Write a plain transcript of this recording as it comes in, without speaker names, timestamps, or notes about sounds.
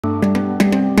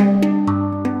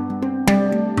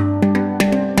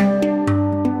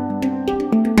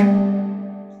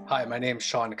name's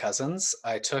Sean Cousins.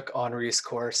 I took Henri's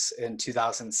course in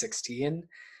 2016,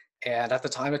 and at the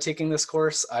time of taking this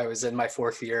course, I was in my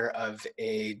fourth year of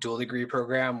a dual degree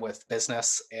program with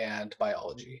business and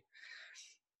biology.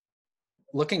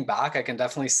 Looking back, I can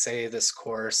definitely say this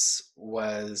course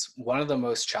was one of the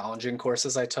most challenging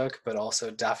courses I took, but also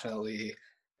definitely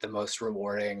the most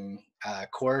rewarding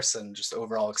course and just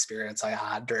overall experience I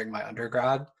had during my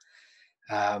undergrad.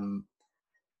 Um,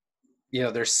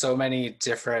 there's so many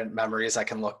different memories I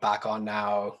can look back on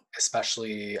now,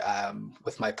 especially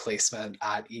with my placement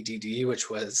at EDD, which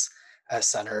was a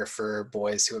center for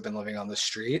boys who have been living on the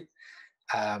street.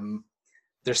 Um,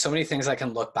 there's so many things I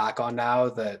can look back on now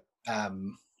that,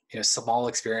 small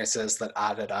experiences that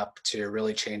added up to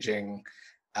really changing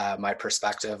my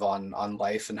perspective on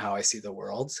life and how I see the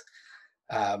world.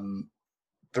 But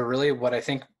really what I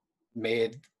think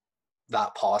made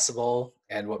that possible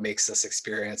and what makes this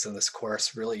experience and this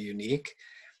course really unique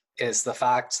is the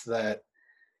fact that,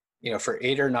 for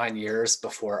 8 or 9 years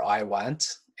before I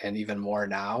went, and even more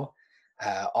now,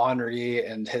 Henri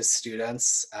and his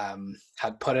students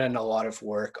had put in a lot of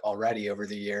work already over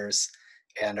the years,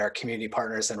 and our community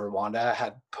partners in Rwanda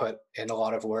had put in a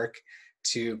lot of work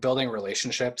to building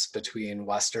relationships between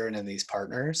Western and these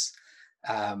partners.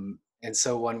 And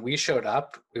so when we showed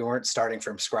up, we weren't starting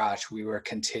from scratch. We were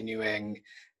continuing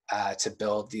to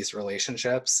build these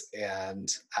relationships.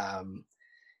 And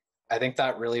I think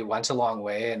that really went a long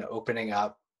way in opening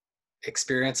up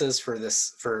experiences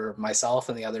for myself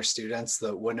and the other students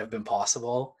that wouldn't have been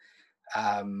possible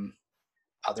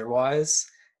otherwise.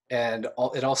 And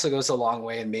it also goes a long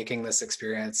way in making this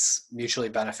experience mutually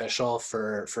beneficial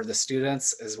for the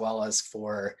students as well as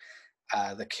for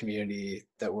the community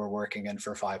that we're working in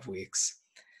for 5 weeks.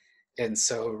 And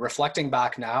so reflecting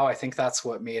back now, I think that's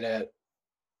what made it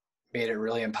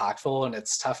really impactful. And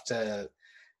it's tough to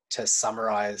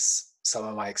summarize some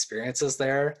of my experiences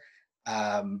there.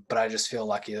 But I just feel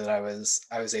lucky that I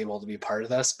was able to be part of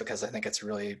this because I think it's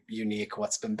really unique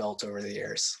what's been built over the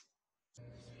years.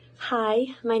 Hi,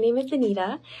 my name is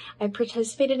Anita. I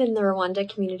participated in the Rwanda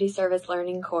Community Service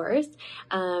Learning course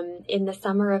in the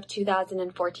summer of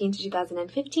 2014 to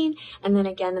 2015, and then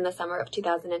again in the summer of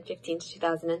 2015 to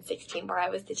 2016, where I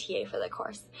was the TA for the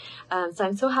course. So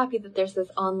I'm so happy that there's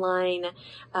this online,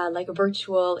 like a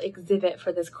virtual exhibit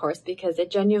for this course, because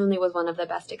it genuinely was one of the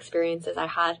best experiences I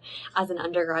had as an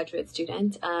undergraduate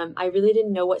student. I really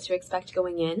didn't know what to expect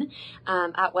going in.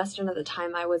 At Western at the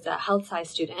time, I was a health science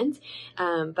student,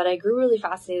 but I grew really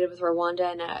fascinated with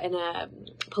Rwanda in a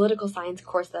political science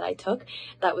course that I took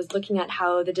that was looking at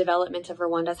how the development of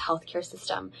Rwanda's healthcare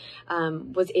system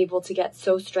was able to get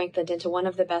so strengthened into one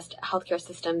of the best healthcare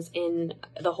systems in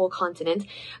the whole continent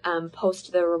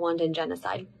post the Rwandan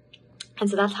genocide. And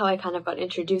so that's how I kind of got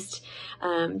introduced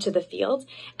to the field.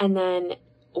 And then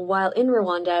while in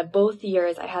Rwanda, both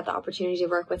years I had the opportunity to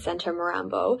work with Center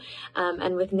Murambo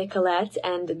and with Nicolette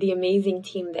and the amazing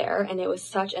team there, and it was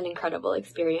such an incredible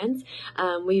experience.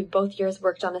 We both years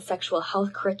worked on a sexual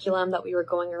health curriculum that we were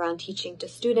going around teaching to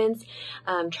students,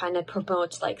 trying to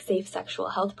promote like safe sexual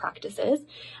health practices.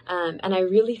 And I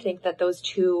really think that those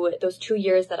two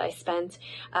years that I spent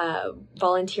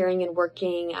volunteering and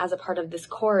working as a part of this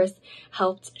course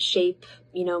helped shape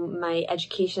my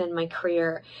education and my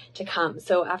career to come.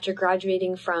 So after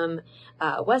graduating from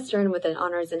Western with an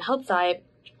honors in health sci,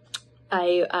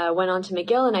 I went on to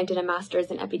McGill and I did a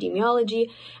master's in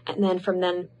epidemiology. And then from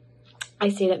then I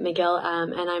stayed at McGill,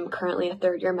 and I'm currently a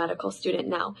third-year medical student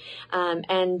now.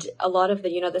 And a lot of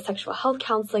the sexual health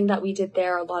counseling that we did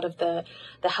there, a lot of the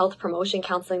health promotion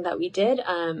counseling that we did,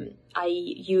 I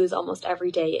use almost every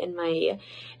day in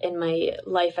my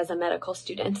life as a medical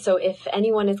student. So if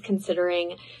anyone is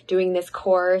considering doing this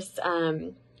course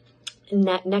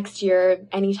next year,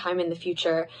 anytime in the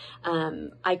future,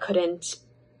 I couldn't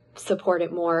support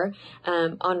it more.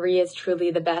 Henri is truly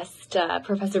the best,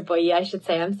 Professor Boye, I should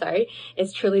say, I'm sorry,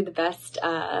 is truly the best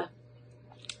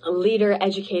leader,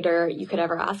 educator you could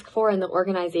ever ask for, and the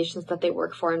organizations that they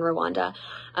work for in Rwanda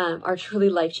are truly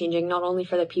life-changing, not only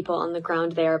for the people on the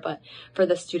ground there, but for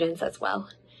the students as well.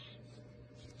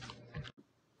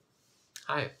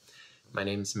 Hi, my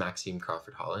name is Maxime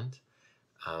Crawford-Holland.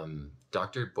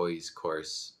 Dr. Boye's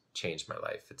course changed my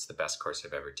life. It's the best course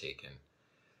I've ever taken.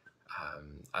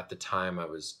 At the time, I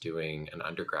was doing an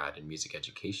undergrad in music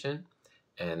education,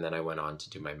 and then I went on to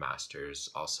do my master's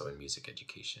also in music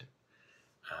education.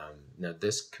 Now,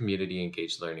 this community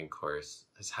engaged learning course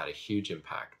has had a huge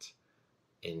impact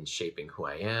in shaping who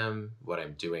I am, what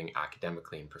I'm doing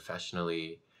academically and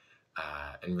professionally,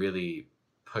 and really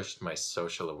pushed my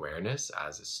social awareness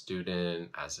as a student,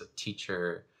 as a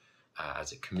teacher,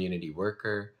 as a community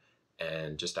worker,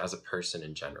 and just as a person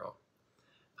in general.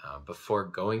 Before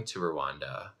going to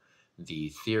Rwanda, the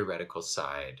theoretical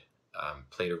side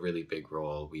played a really big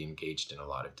role. We engaged in a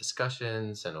lot of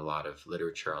discussions and a lot of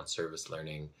literature on service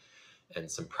learning and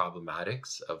some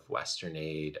problematics of Western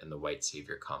aid and the white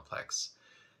savior complex.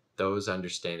 Those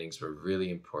understandings were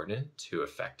really important to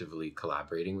effectively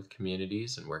collaborating with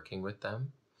communities and working with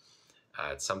them.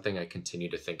 It's something I continue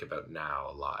to think about now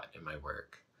a lot in my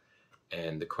work.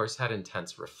 And the course had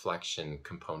intense reflection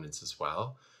components as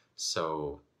well.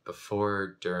 So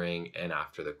before, during, and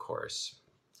after the course,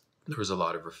 there was a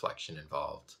lot of reflection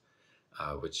involved,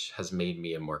 which has made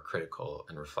me a more critical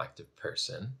and reflective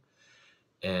person.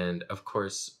 And of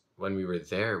course, when we were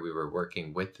there, we were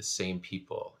working with the same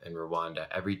people in Rwanda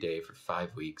every day for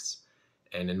 5 weeks.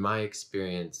 And in my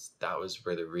experience, that was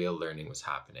where the real learning was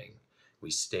happening.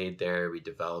 We stayed there, we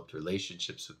developed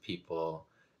relationships with people,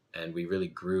 and we really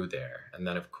grew there. And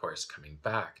then, of course, coming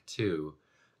back too,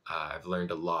 I've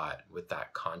learned a lot with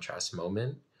that contrast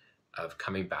moment of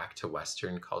coming back to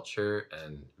Western culture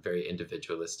and very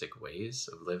individualistic ways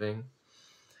of living.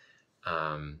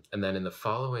 And then in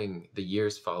the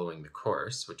years following the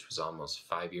course, which was almost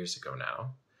 5 years ago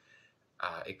now,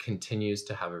 it continues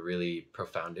to have a really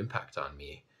profound impact on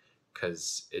me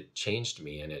because it changed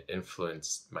me and it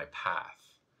influenced my path,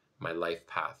 my life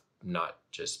path, not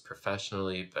just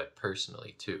professionally, but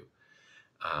personally too.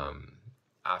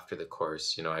 After the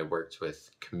course, I worked with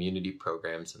community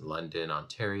programs in London,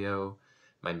 Ontario.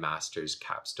 My master's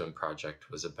capstone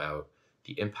project was about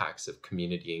the impacts of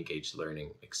community-engaged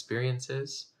learning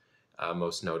experiences,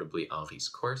 most notably Henri's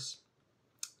course.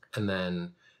 And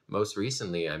then most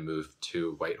recently, I moved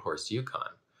to Whitehorse,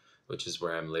 Yukon, which is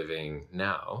where I'm living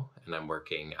now, and I'm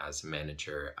working as a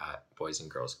manager at Boys and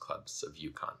Girls Clubs of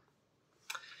Yukon.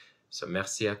 So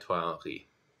merci à toi, Henri.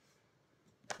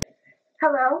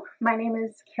 Hello, my name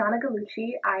is Keyona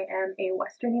Gallucci. I am a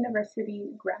Western University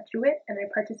graduate, and I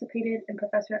participated in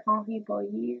Professor Henri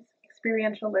Boilly's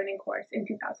Experiential Learning course in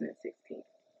 2016.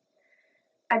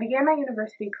 I began my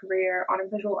university career on a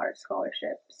visual arts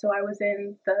scholarship, so I was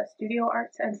in the studio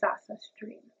arts and salsa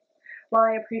stream. While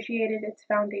I appreciated its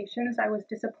foundations, I was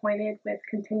disappointed with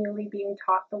continually being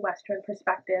taught the Western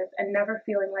perspective and never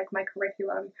feeling like my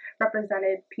curriculum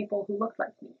represented people who looked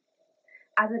like me.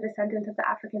 As a descendant of the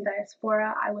African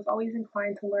diaspora, I was always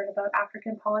inclined to learn about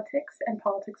African politics and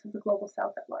politics of the global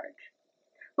South at large.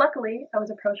 Luckily, I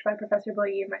was approached by Professor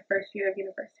Boilly in my first year of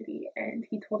university, and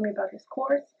he told me about his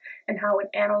course and how it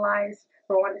analyzed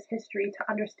Rwanda's history to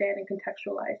understand and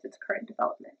contextualize its current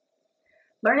development.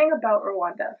 Learning about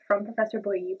Rwanda from Professor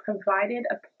Boilly provided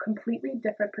a completely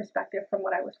different perspective from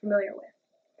what I was familiar with.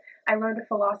 I learned a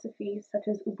philosophy such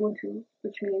as Ubuntu,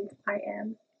 which means I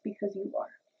am because you are.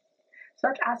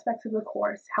 Such aspects of the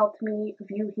course helped me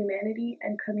view humanity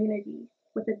and community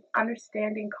with an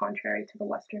understanding contrary to the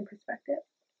Western perspective.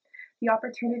 The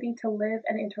opportunity to live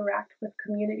and interact with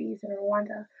communities in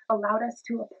Rwanda allowed us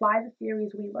to apply the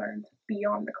theories we learned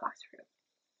beyond the classroom.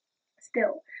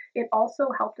 Still, it also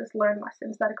helped us learn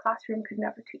lessons that a classroom could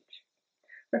never teach.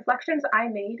 Reflections I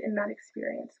made in that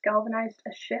experience galvanized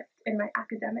a shift in my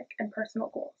academic and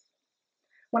personal goals.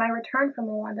 When I returned from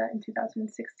Rwanda in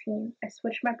 2016, I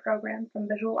switched my program from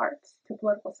visual arts to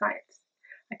political science.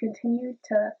 I continued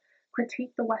to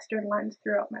critique the Western lens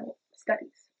throughout my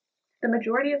studies. The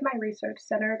majority of my research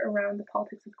centered around the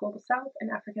politics of the Global South and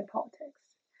African politics.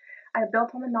 I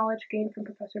built on the knowledge gained from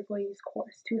Professor Boilly's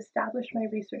course to establish my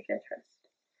research interest.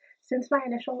 Since my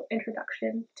initial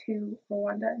introduction to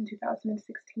Rwanda in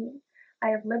 2016, I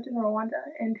have lived in Rwanda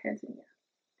and Tanzania.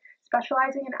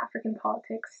 Specializing in African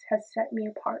politics has set me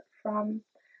apart from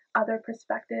other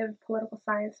prospective political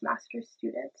science master's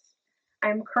students. I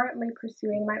am currently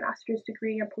pursuing my master's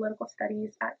degree in political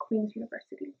studies at Queen's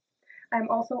University. I am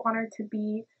also honored to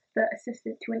be the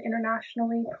assistant to an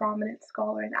internationally prominent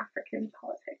scholar in African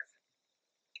politics.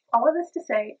 All of this to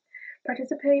say,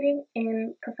 participating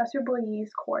in Professor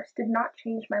Boilly's course did not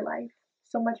change my life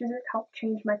so much as it helped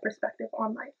change my perspective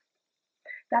on life.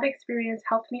 That experience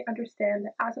helped me understand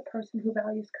that as a person who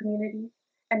values community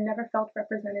and never felt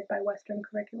represented by Western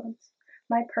curriculums,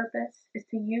 my purpose is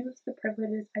to use the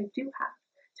privileges I do have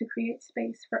to create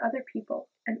space for other people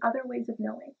and other ways of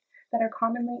knowing that are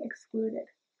commonly excluded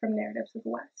from narratives of the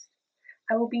West.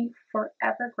 I will be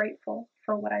forever grateful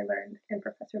for what I learned in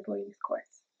Professor Boilly's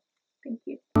course. Thank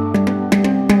you.